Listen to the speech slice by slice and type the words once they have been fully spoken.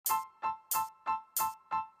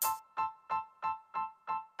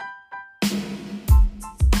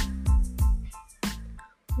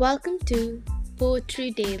Welcome to Poetry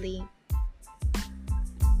Daily.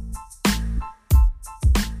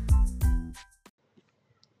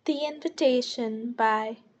 The Invitation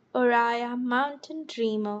by Oriah Mountain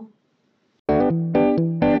Dreamer.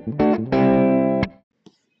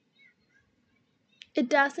 It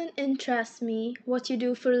doesn't interest me what you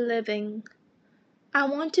do for a living. I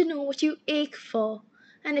want to know what you ache for,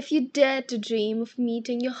 and if you dare to dream of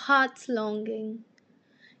meeting your heart's longing.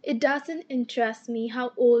 It doesn't interest me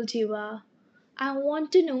how old you are. I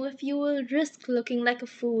want to know if you will risk looking like a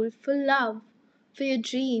fool for love, for your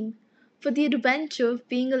dream, for the adventure of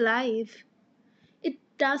being alive. It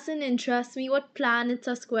doesn't interest me what planets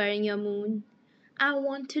are squaring your moon. I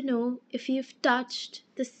want to know if you've touched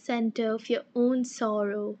the center of your own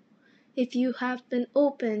sorrow, if you have been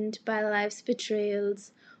opened by life's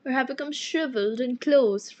betrayals, or have become shriveled and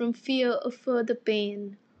closed from fear of further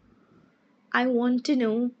pain. I want to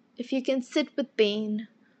know if you can sit with pain,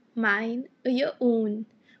 mine or your own,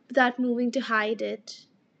 without moving to hide it,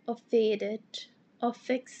 or fade it, or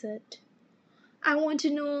fix it. I want to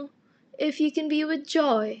know if you can be with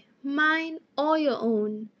joy, mine or your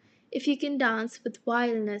own, if you can dance with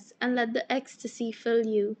wildness and let the ecstasy fill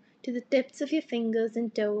you to the tips of your fingers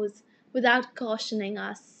and toes without cautioning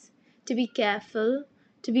us to be careful,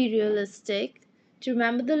 to be realistic, to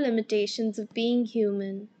remember the limitations of being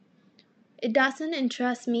human. It doesn't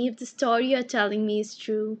interest me if the story you're telling me is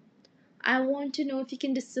true. I want to know if you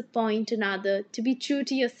can disappoint another to be true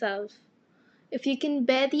to yourself. If you can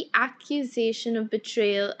bear the accusation of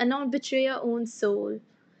betrayal and not betray your own soul.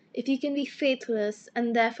 If you can be faithless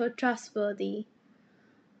and therefore trustworthy.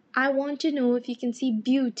 I want to know if you can see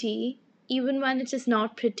beauty even when it is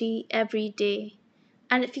not pretty every day.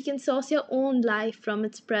 And if you can source your own life from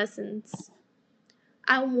its presence.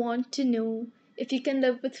 I want to know if you can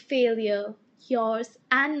live with failure, yours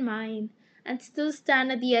and mine, and still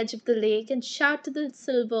stand at the edge of the lake and shout to the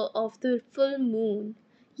silver of the full moon,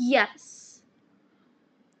 yes.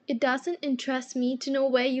 It doesn't interest me to know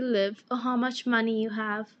where you live or how much money you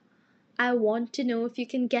have. I want to know if you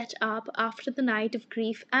can get up after the night of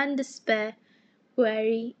grief and despair,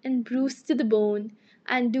 weary and bruised to the bone,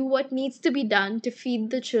 and do what needs to be done to feed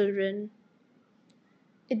the children.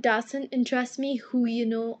 It doesn't interest me who you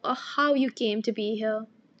know or how you came to be here.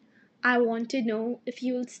 I want to know if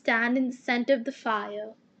you will stand in the center of the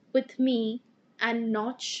fire with me and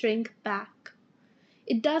not shrink back.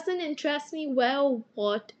 It doesn't interest me where or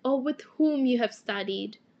what or with whom you have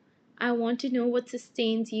studied. I want to know what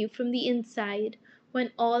sustains you from the inside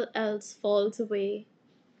when all else falls away.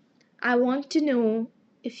 I want to know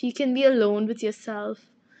if you can be alone with yourself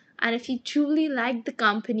and if you truly like the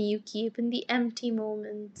company you keep in the empty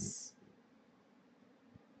moments.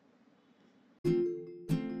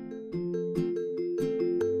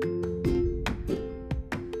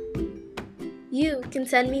 You can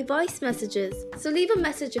send me voice messages, so leave a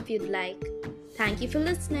message if you'd like. Thank you for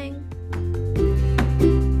listening.